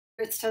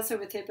It's Tessa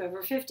with Hip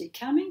Over 50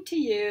 coming to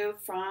you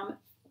from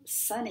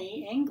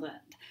sunny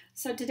England.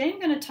 So today I'm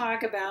going to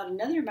talk about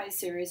another of my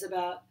series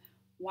about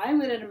why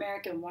would an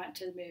American want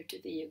to move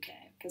to the UK?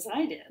 Because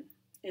I did.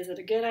 Is it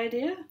a good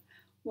idea?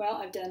 Well,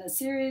 I've done a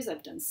series,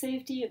 I've done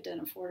safety, I've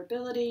done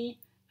affordability,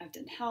 I've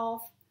done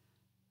health.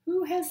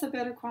 Who has a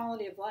better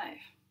quality of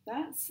life?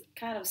 That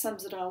kind of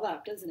sums it all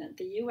up, doesn't it?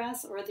 The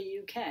US or the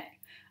UK?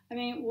 I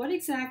mean, what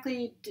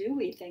exactly do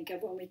we think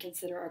of when we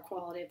consider our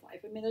quality of life?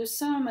 I mean, there's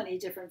so many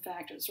different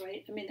factors,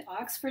 right? I mean, the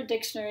Oxford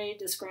Dictionary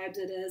describes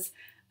it as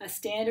a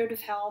standard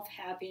of health,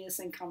 happiness,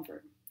 and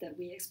comfort that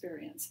we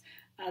experience.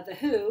 The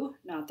Who,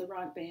 not the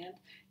rock band,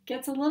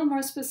 gets a little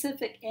more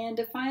specific and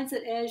defines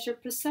it as your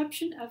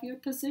perception of your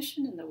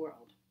position in the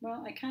world.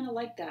 Well, I kind of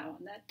like that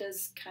one. That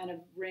does kind of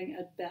ring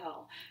a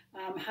bell.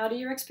 How do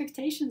your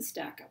expectations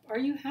stack up? Are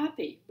you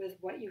happy with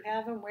what you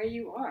have and where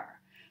you are?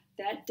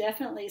 That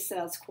definitely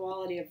says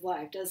quality of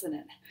life, doesn't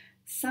it?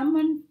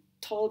 Someone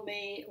told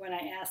me when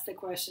I asked the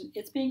question,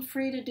 it's being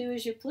free to do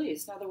as you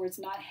please. In other words,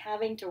 not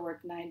having to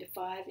work 9 to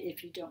 5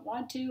 if you don't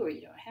want to or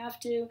you don't have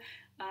to.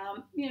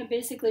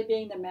 Basically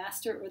being the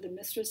master or the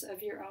mistress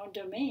of your own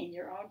domain,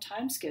 your own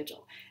time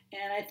schedule.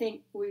 And I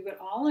think we would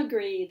all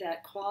agree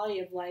that quality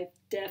of life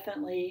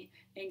definitely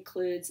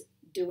includes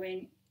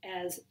doing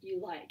as you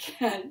like.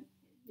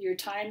 Your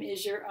time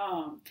is your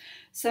own.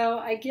 So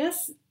I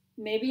guess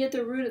maybe at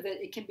the root of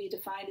it, it can be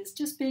defined as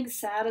just being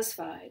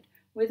satisfied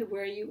with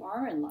where you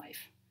are in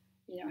life.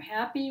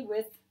 Happy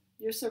with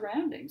your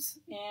surroundings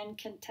and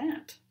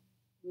content.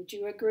 Would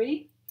you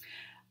agree?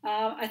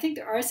 I think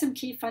there are some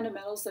key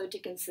fundamentals, though, to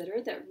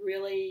consider that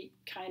really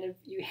kind of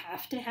you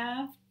have to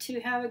have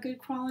a good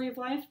quality of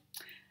life.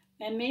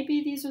 And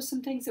maybe these are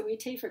some things that we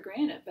take for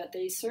granted, but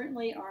they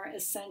certainly are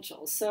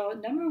essential. So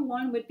number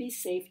one would be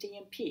safety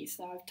and peace.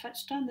 Now, I've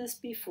touched on this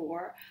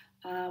before.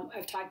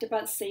 I've talked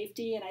about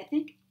safety, and I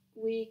think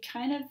we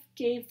kind of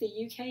gave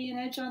the UK an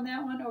edge on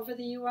that one over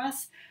the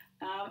US.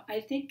 I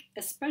think,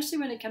 especially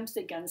when it comes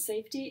to gun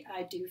safety,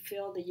 I do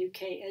feel the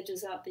UK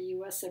edges out the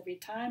US every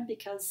time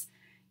because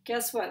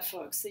guess what,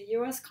 folks? The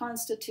US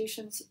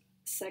Constitution's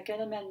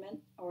Second Amendment,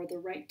 or the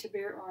right to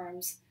bear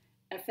arms,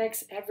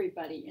 affects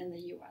everybody in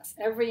the US,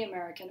 every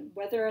American,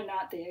 whether or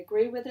not they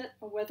agree with it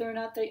or whether or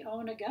not they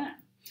own a gun.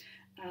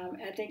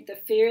 I think the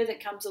fear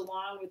that comes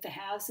along with the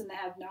haves and the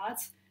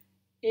have-nots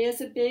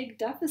is a big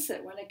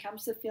deficit when it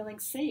comes to feeling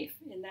safe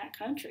in that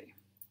country.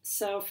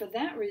 So for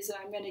that reason,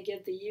 I'm going to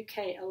give the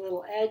UK a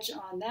little edge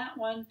on that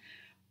one.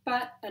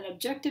 But an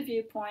objective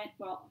viewpoint,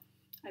 well,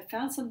 I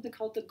found something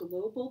called the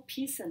Global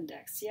Peace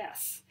Index,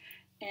 yes.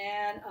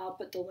 And I'll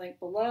put the link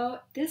below.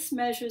 This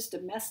measures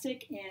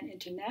domestic and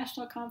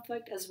international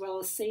conflict as well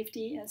as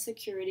safety and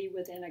security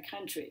within a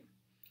country.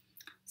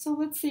 So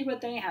let's see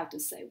what they have to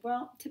say.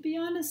 Well, to be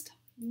honest,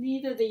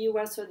 neither the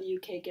US or the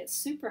UK get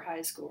super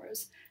high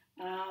scores.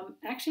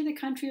 Actually, the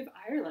country of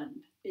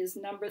Ireland is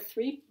number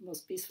 3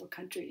 most peaceful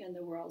country in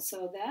the world.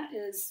 So that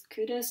is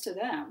kudos to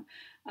them.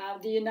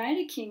 The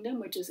United Kingdom,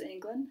 which is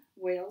England,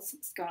 Wales,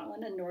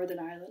 Scotland, and Northern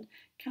Ireland,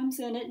 comes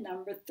in at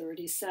number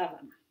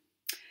 37.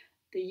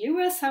 The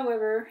US,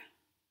 however,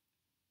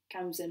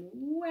 comes in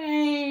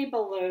way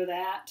below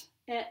that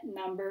at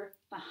number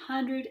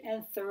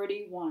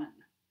 131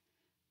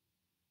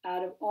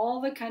 out of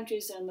all the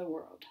countries in the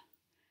world.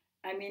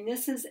 I mean,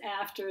 this is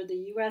after,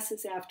 the US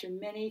is after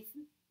many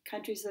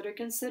countries that are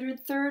considered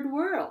third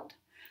world.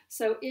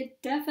 So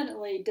it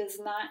definitely does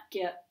not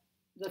get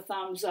the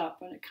thumbs up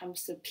when it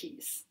comes to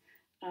peace.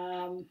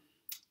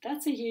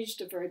 That's a huge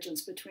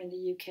divergence between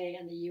the UK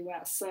and the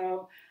US.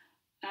 So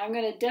I'm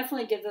going to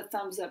definitely give the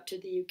thumbs up to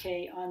the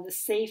UK on the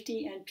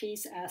safety and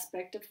peace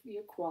aspect of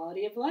your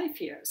quality of life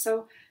here.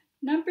 So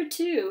number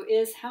 2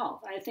 is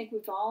health. I think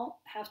we've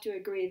all have to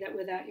agree that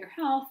without your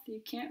health, you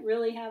can't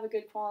really have a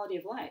good quality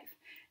of life.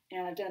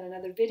 And I've done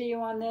another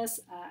video on this.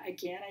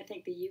 Again, I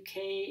think the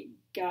UK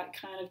got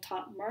kind of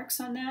top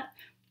marks on that.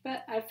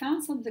 But I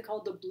found something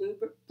called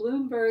the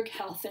Bloomberg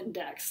Health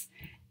Index.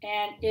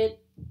 And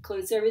it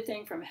includes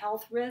everything from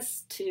health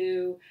risks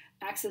to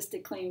access to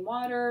clean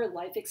water,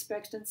 life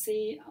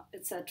expectancy,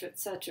 etc.,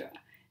 etc.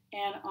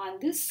 And on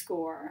this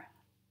score,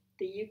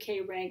 the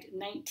UK ranked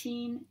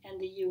 19 and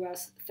the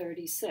US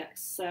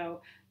 36.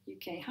 So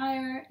UK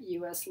higher,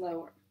 US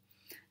lower.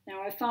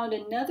 Now I found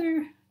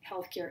another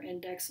healthcare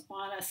index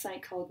on a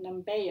site called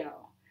Numbeo.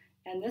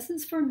 And this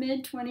is for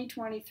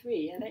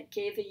mid-2023, and it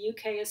gave the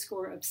UK a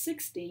score of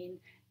 16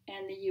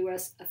 and the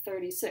US a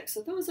 36.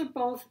 So those are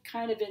both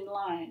kind of in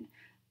line.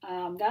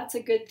 That's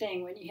a good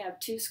thing when you have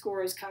 2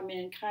 scores come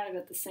in kind of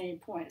at the same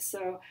point.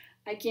 So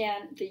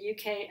again, the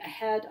UK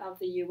ahead of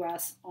the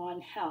US on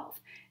health.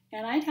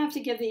 And I'd have to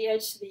give the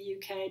edge to the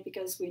UK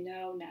because we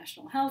know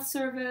National Health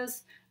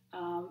Service,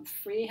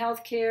 free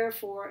health care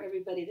for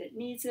everybody that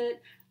needs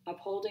it,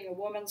 upholding a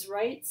woman's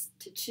rights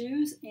to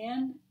choose,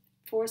 and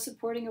for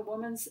supporting a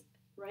woman's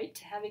right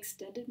to have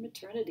extended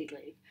maternity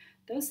leave.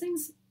 Those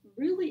things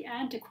really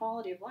add to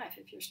quality of life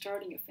if you're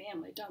starting a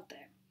family, don't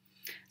they?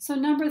 So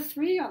number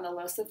 3 on the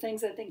list of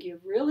things I think you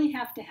really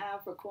have to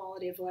have for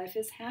quality of life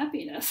is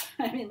happiness.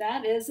 I mean,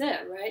 that is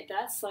it, right?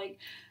 That's like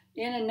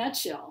in a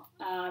nutshell.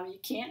 You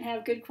can't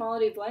have good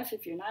quality of life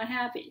if you're not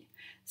happy.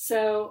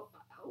 So,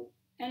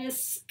 and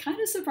it's kind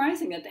of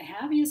surprising that the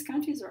happiest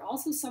countries are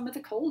also some of the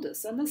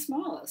coldest and the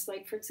smallest.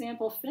 Like, for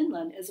example,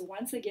 Finland is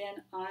once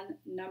again on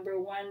number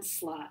 1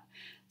 slot.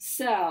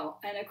 So,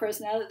 and of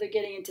course, now that they're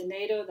getting into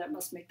NATO, that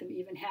must make them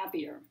even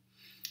happier.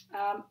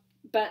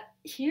 But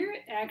here,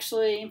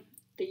 actually,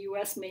 the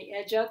US may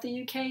edge out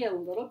the UK a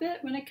little bit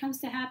when it comes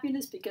to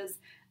happiness because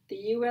the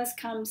US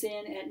comes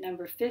in at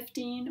number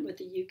 15 with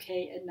the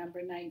UK at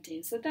number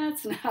 19. So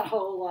that's not a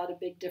whole lot of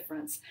big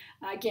difference.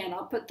 Again,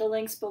 I'll put the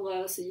links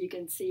below so you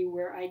can see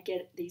where I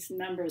get these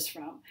numbers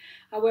from.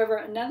 However,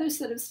 another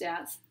set of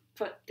stats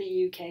put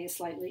the UK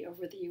slightly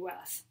over the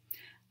US.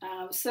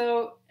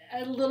 So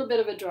a little bit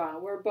of a draw.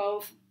 We're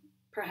both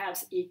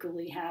perhaps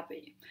equally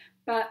happy.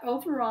 But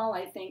overall,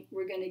 I think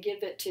we're going to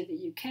give it to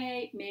the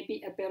UK,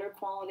 maybe a better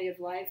quality of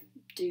life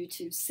due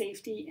to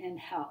safety and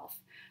health.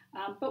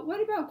 But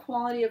what about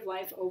quality of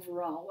life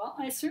overall? Well,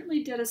 I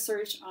certainly did a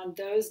search on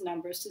those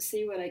numbers to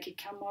see what I could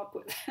come up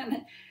with.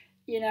 And,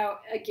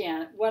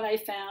 again, what I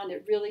found,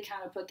 it really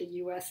kind of put the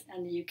US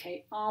and the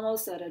UK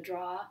almost at a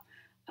draw.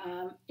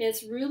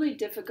 It's really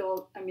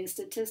difficult. I mean,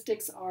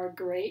 statistics are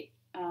great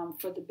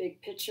for the big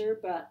picture,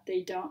 but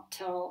they don't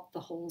tell the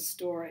whole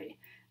story.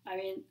 I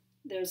mean,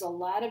 there's a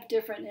lot of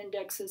different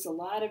indexes, a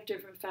lot of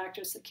different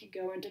factors that can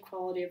go into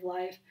quality of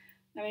life.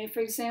 I mean,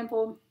 for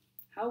example,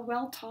 how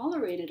well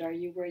tolerated are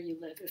you where you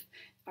live?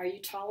 Are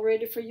you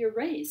tolerated for your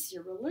race,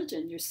 your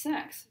religion, your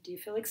sex? Do you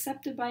feel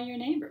accepted by your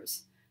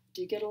neighbors?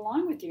 Do you get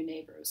along with your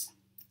neighbors?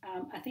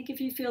 I think if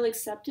you feel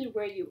accepted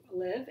where you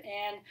live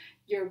and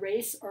your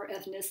race or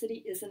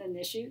ethnicity isn't an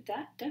issue,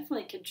 that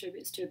definitely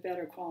contributes to a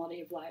better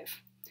quality of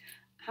life.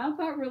 How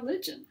about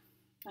religion?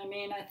 I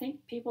mean, I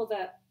think people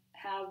that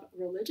have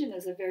religion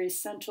as a very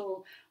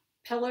central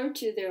pillar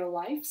to their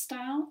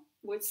lifestyle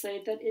would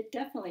say that it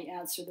definitely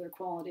adds to their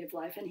quality of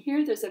life. And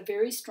here there's a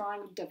very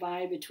strong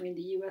divide between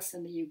the US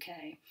and the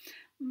UK.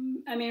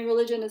 I mean,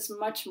 religion is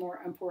much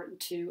more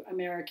important to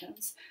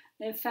Americans.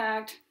 In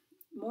fact,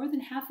 more than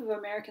half of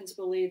Americans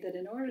believe that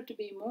in order to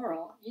be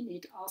moral, you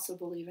need to also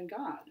believe in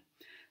God.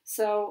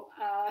 So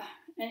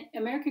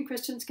American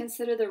Christians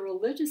consider their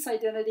religious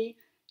identity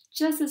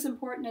just as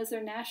important as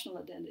their national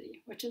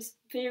identity, which is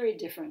very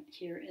different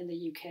here in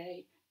the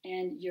UK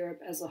and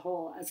Europe as a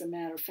whole, as a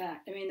matter of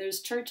fact. I mean,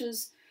 there's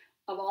churches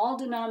of all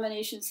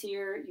denominations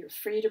here. You're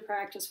free to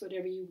practice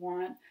whatever you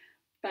want,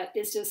 but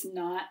it's just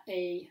not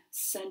a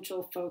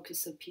central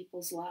focus of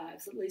people's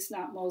lives, at least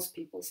not most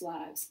people's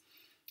lives.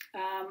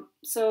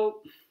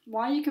 So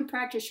while you can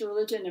practice your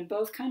religion in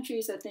both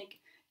countries, I think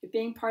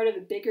being part of a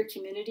bigger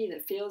community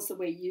that feels the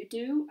way you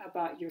do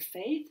about your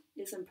faith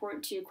is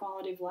important to your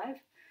quality of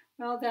life.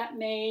 Well, that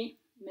may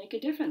make a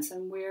difference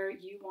in where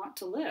you want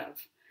to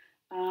live.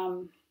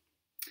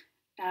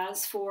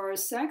 As for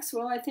sex,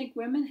 well, I think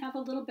women have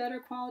a little better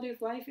quality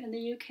of life in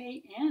the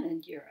UK and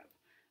in Europe,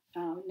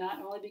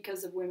 not only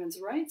because of women's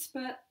rights,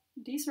 but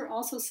these are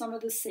also some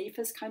of the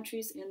safest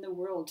countries in the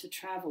world to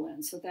travel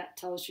in, so that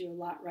tells you a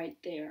lot right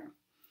there.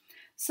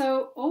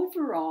 So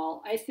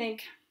overall, I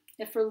think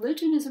if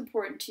religion is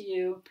important to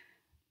you,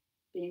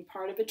 being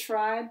part of a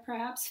tribe,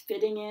 perhaps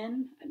fitting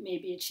in,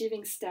 maybe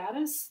achieving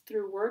status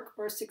through work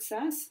or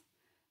success,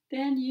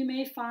 then you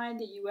may find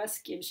the US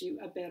gives you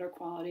a better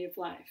quality of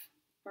life,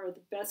 or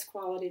the best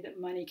quality that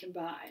money can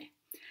buy.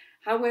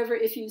 However,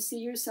 if you see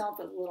yourself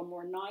as a little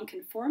more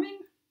non-conforming,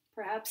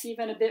 perhaps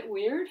even a bit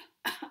weird,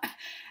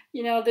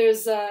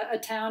 there's a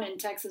town in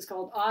Texas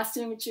called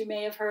Austin, which you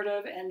may have heard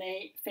of, and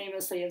they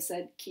famously have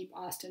said, keep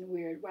Austin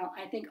weird. Well,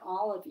 I think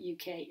all of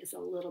UK is a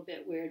little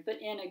bit weird,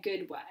 but in a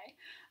good way.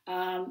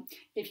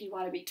 If you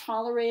want to be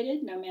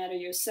tolerated, no matter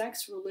your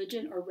sex,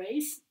 religion, or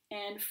race,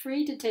 and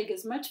free to take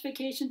as much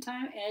vacation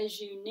time as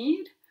you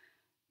need,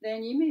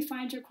 then you may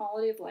find your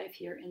quality of life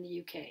here in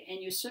the UK.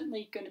 And you're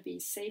certainly going to be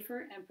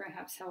safer and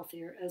perhaps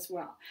healthier as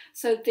well.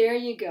 So there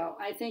you go.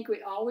 I think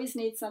we always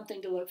need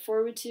something to look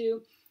forward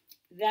to.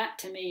 That,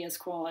 to me, is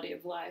quality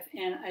of life.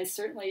 And I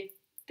certainly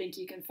think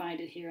you can find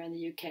it here in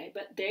the UK.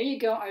 But there you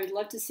go. I would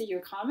love to see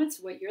your comments,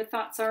 what your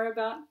thoughts are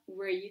about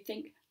where you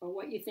think or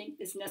what you think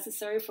is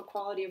necessary for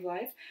quality of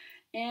life.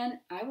 And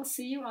I will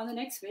see you on the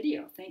next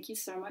video. Thank you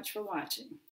so much for watching.